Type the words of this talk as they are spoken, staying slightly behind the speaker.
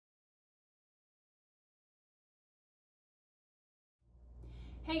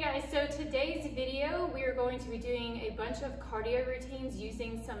Hey guys, so today's video we are going to be doing a bunch of cardio routines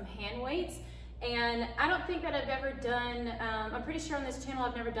using some hand weights. And I don't think that I've ever done, I'm pretty sure on this channel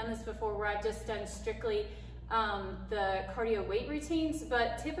I've never done this before where I've just done strictly the cardio weight routines.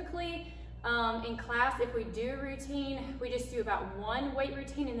 But typically in class, if we do a routine, we just do about one weight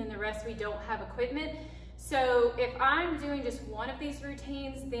routine and then the rest we don't have equipment. So if I'm doing just one of these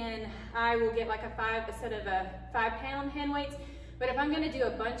routines, then I will get like a set of 5-pound hand weights. But if I'm gonna do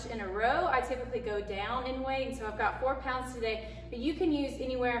a bunch in a row, I typically go down in weight. And so I've got 4 pounds today, but you can use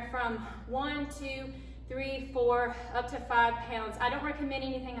anywhere from 1, 2, 3, 4, up to 5 pounds. I don't recommend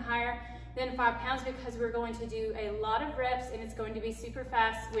anything higher than 5 pounds because we're going to do a lot of reps and it's going to be super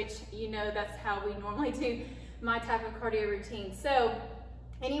fast, which you know that's how we normally do my type of cardio routine. So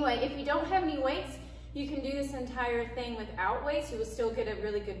anyway, if you don't have any weights, you can do this entire thing without weights. You will still get a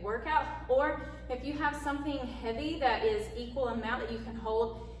really good workout. Or if you have something heavy that is equal amount that you can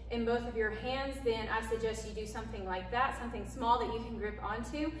hold in both of your hands, then I suggest you do something like that, something small that you can grip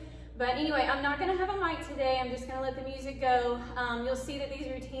onto. But anyway, I'm not gonna have a mic today. I'm just gonna let the music go. You'll see that these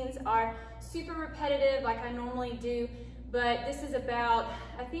routines are super repetitive like I normally do, but this is about,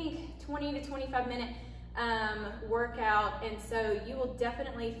 I think, 20 to 25 minute workout, and so you will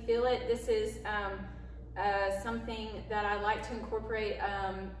definitely feel it. This is something that I like to incorporate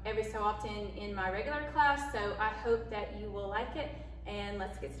every so often in my regular class, so I hope that you will like it, and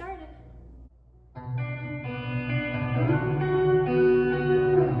let's get started.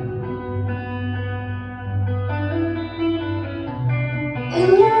 In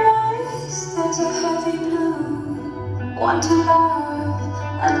your eyes, there's a heavy blue. Want to love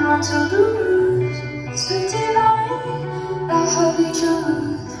and want to lose. Sweet divine, a heavy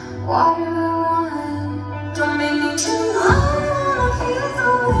truth. What do I want? Don't make me choose. I wanna feel the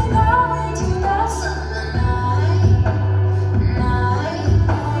way that we do last summer night.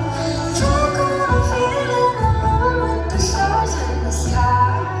 Drunk on a feeling alone with the stars in the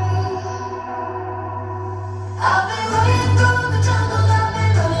sky. I've been running through the jungle, I've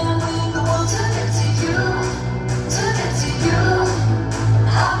been running with the world to get to you, to get to you.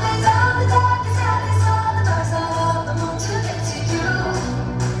 I've been down the darkest alleys on the dark side of the moon to get to you,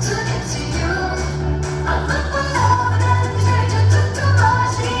 to get to you. I look for love and then the stranger took too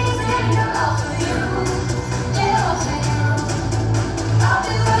much easy and you're all for you, yeah, all for you. I've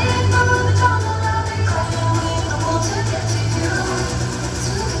been running through the jungle, I've been crying with the world to get to you,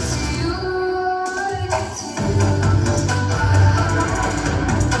 to get to you, to get to you.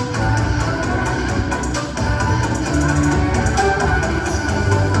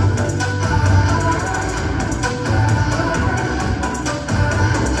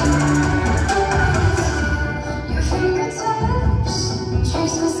 Your fingertips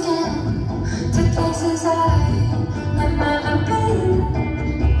trace my skin to places I've never been.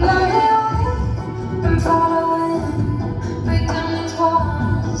 Blinded eye and following, break down these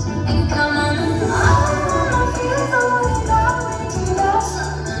walls and come on in. I wanna feel the way that we do last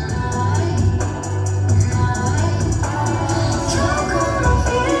summer night. Drunk on a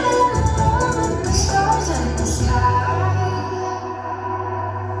feeling alone with the stars in the sky.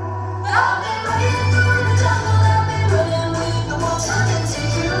 I've been running through the jungle, I've been running with the world to get to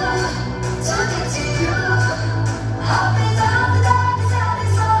you, to get to you. I've been down the darkest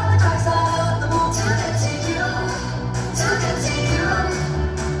alleys on the dark side of the moon to get to you, to get to you.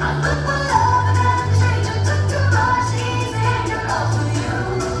 I look for love and then the stranger took too much easy and you're all for you,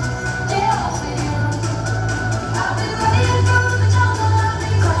 yeah, all for you. I've been running through the jungle, I've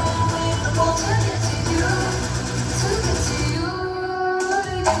been crying with the world to get to you, to get to you, to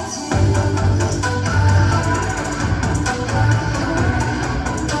get to you.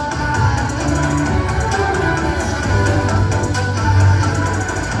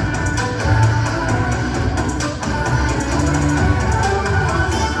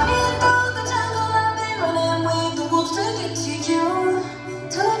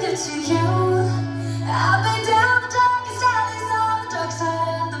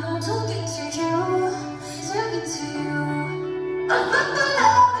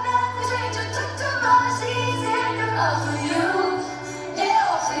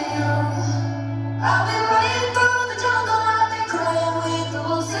 I've been running through the jungle, I've been crying with the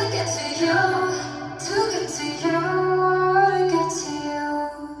wolves to get to you, to get to you, to get to you.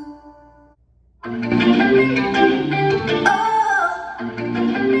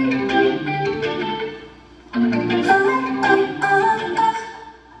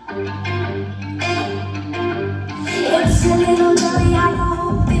 It's a little dirty, I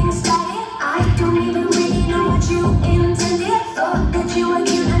know things started. I don't even really know what you intended. Thought that you were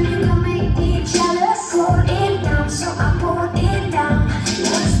cute and you could make me jealous. Pour it down, so I pour it down.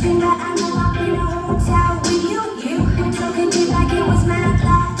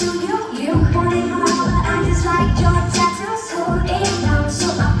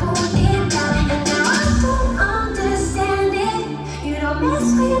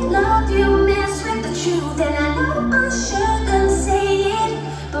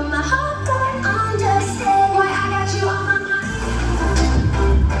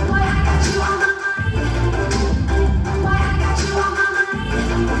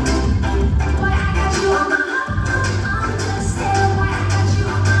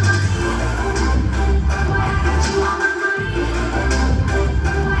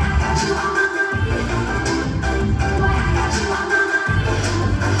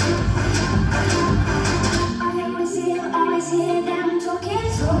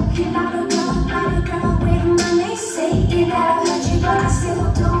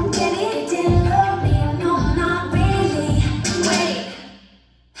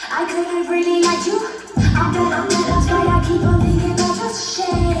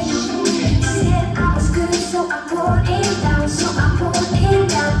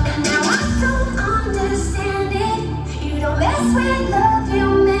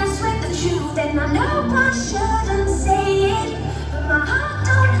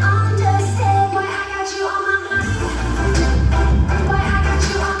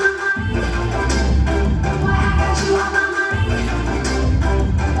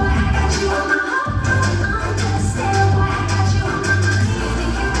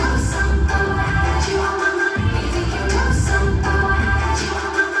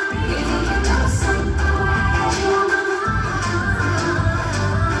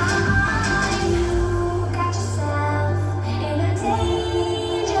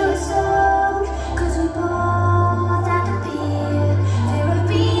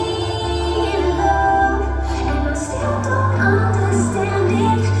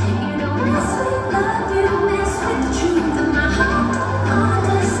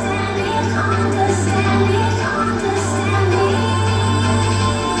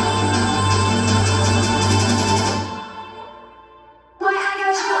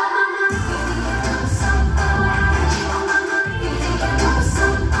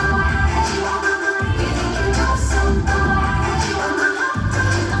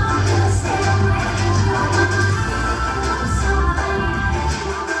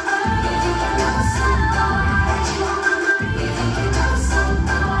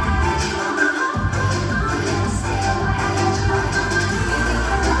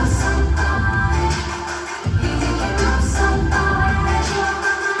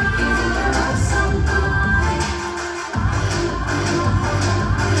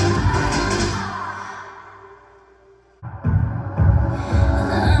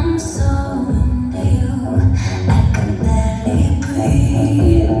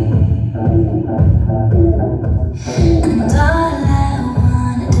 And all I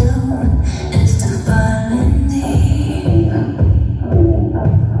wanna do is to fall in deep.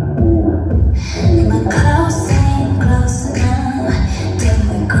 My close ain't close enough till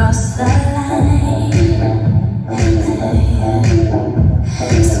we cross the line.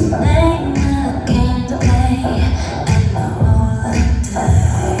 So name a game to play and I'll roll the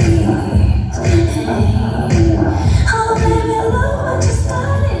dice. Oh baby, look what you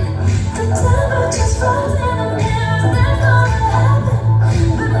started. The temperature's rising. I'm here, is this gonna happen?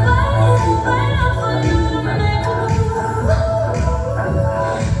 Been waiting for you to make a move.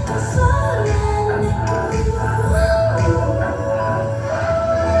 Before I make a move.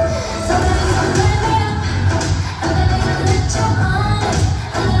 So baby, come let me up. And baby, I'll let you on it.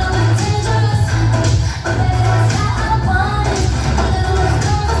 A little bit dangerous, but baby, that's how I want it. A little bit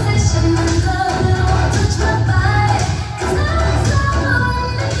conversation and love, a little more touch my body. 'Cause I'm so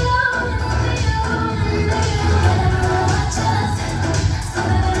into you, into you, into you. Everywhere watch us. So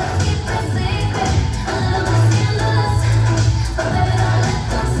baby, let's keep it secret. A little bit scandalous, but baby, don't let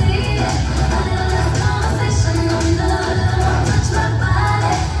them see it. A little less conversation and love, a little more touch my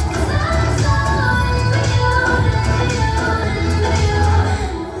body. 'Cause I'm so into you, into you,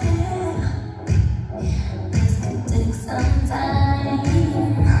 into you. This could take some time.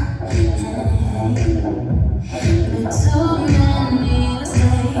 Made too many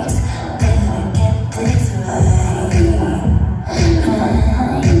mistakes. Better get this right.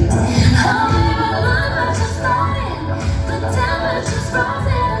 Oh, baby, look what you started. The temperature's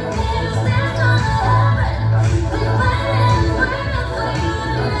rising. Here, is this gonna happen? Been waiting for you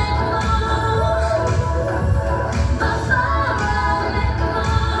to make a move. Before I make a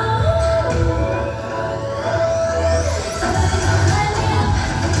move. So baby, come let me up.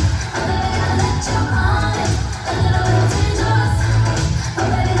 And baby, I'll let you on it. A little bit dangerous, but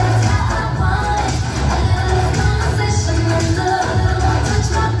baby, that's how I want it. A little less conversation and love, a little more touch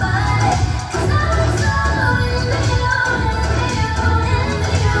my body. 'Cause I'm so into you, into you,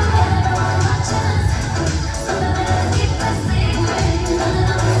 into you. Everyone watch us. So baby, let's keep it secret. A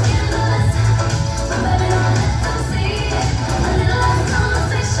little bit scandalous, but baby, don't let them see it. A little less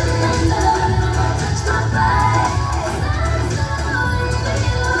conversation and love, a little more touch my body. 'Cause I'm so into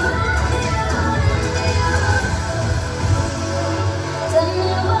you, into you, into you. Tell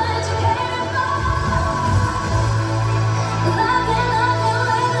me what you care for. 'Cause I can't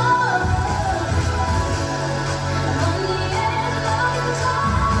wait on. On the edge of the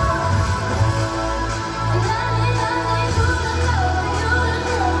top. And I need you to know, you to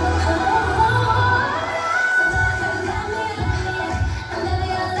know. So baby, got me up. And baby,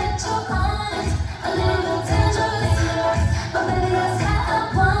 I'll let you on it. A little bit dangerous, but baby, that's how I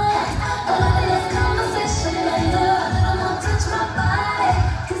want it. A little less conversation and love, a little more touch my body.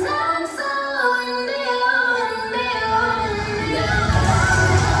 'Cause I'm so into you, into you, into you.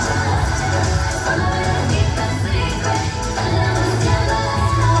 So baby, let's keep it secret. A little bit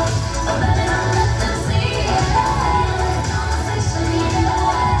scandalous, but baby, don't let them see it. A little less conversation, yeah, a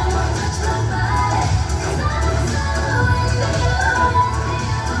little more touch my body. 'Cause I'm so into you, into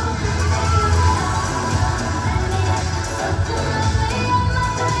you,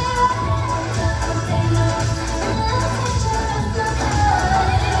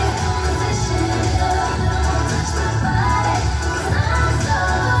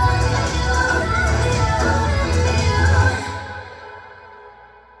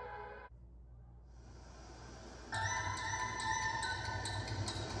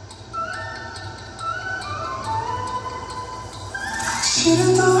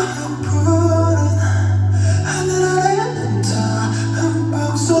 시련도 푸른 하늘 아래는 다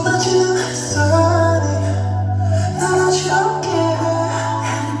흠뻑 쏟아지는 햇살이 나라지 않게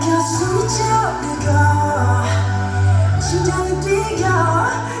느껴 숨이 차오르고 심장이 뛰어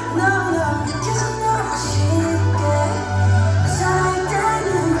너무너무 느껴져 너무 쉽게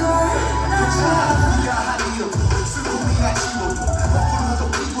살아있다는 걸 네가 아니어도 슬픔이나 지워도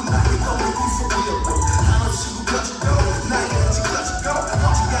먹고는 피곤하게 떠오르고 속이어도 한없이 구겨지고 나의 찢어지고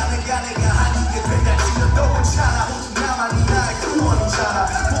언젠가 내가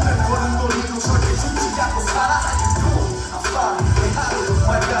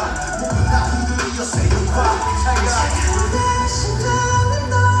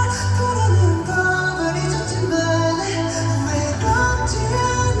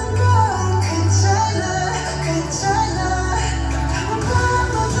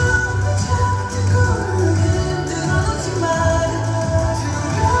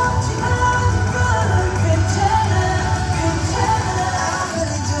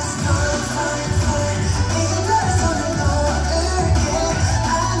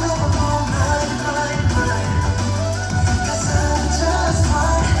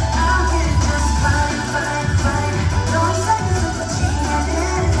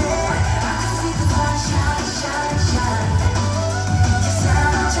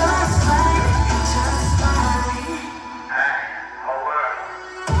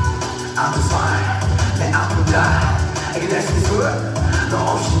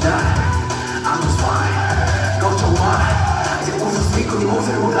네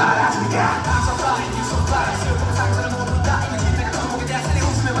모습을 못 알아주니까 I'm so fine, you so fine 슬픔 상처를 모두 다 이미 내가 두목에 대한 내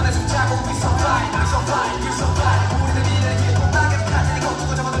웃음에 만나 숨자고 We so fine, I'm so fine, you so fine 우리들 미래를 기회 또 나가까지 네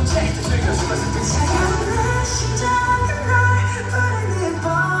거두고 잡아둔 체인지 즐겨 숨어서 그 차가운 내 심장은 널 부르는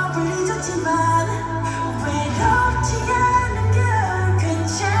법을 잊었지만 외롭지 않은 건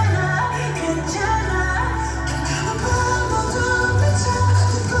괜찮아 괜찮아 깜깜한 밤 어두운 빛에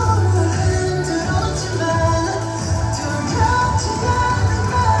꿈을 흔들었지만 두렵지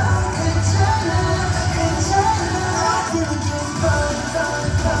않은 건 괜찮아 괜찮아 I feel just fine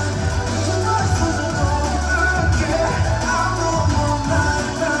fine fine 이제 너의 손을 놓을게 I know I'm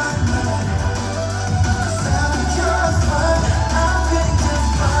mine mine mine Cause I'm just fine I'm feeling just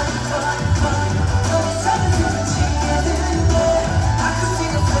fine fine fine 더 이상은 두렵지 않은데 I can see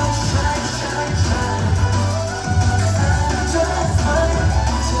the sun shine shine shine Cause I'm just fine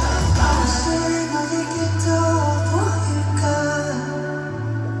just fine 혹시 너에게 떠보일까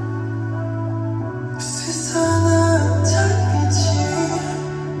세상은 달빛이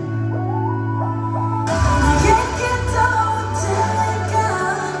너에게 떠오를까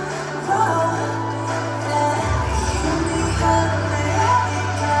희미한 내가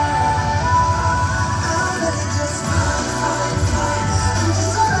I'm really just fine fine fine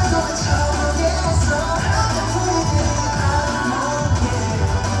혼자서라도 외쳐보겠어 내 부위들이 아무게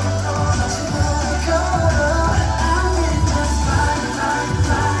거짓말을 걸어 I'm really just fine fine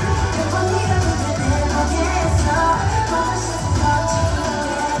fine 몇 번이라도 되뇌보겠어 막을 수 없지도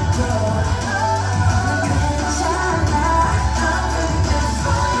난 괜찮아 I'm really just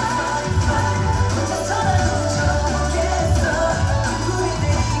fine fine fine 혼자서라도 외쳐보겠어 그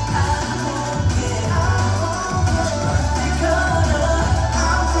부위들이 아무게 거짓말을 걸어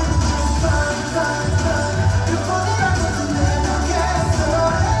I'm really just fine fine fine 몇 번이라도 되뇌보겠어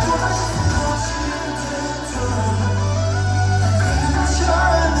막을 수 없지도 난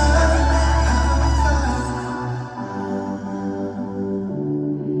괜찮아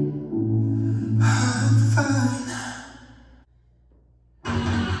I'm fine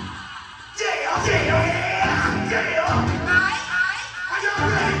Yeah, yeah, yeah, yeah. Are you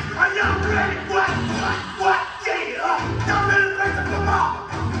ready? Are you ready? What? Yeah. Y'all ready to come on?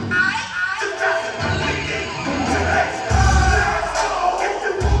 Just leading to let's go. If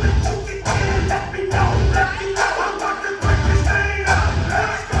you want it, you can get it. Let me know. I'm about to break this thing up.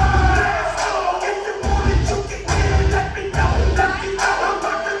 Let's go. If you want it, you can get it. Let me know. I'm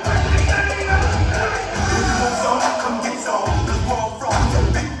about to break this thing up. If you want some, come get some. 'Cause we're all from the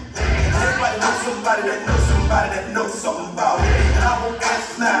big. Everybody knows somebody that knows somebody that knows something about it. And I won't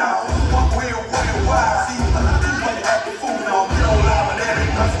ask now. What, where, why? See, a lot of people like to act a fool now. Get on live, but that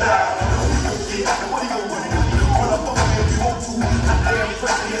ain't my style. What are you gonna do? What are you gonna do? Pull up on me if you want to. I am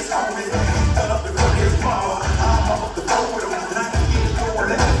pressing this on me.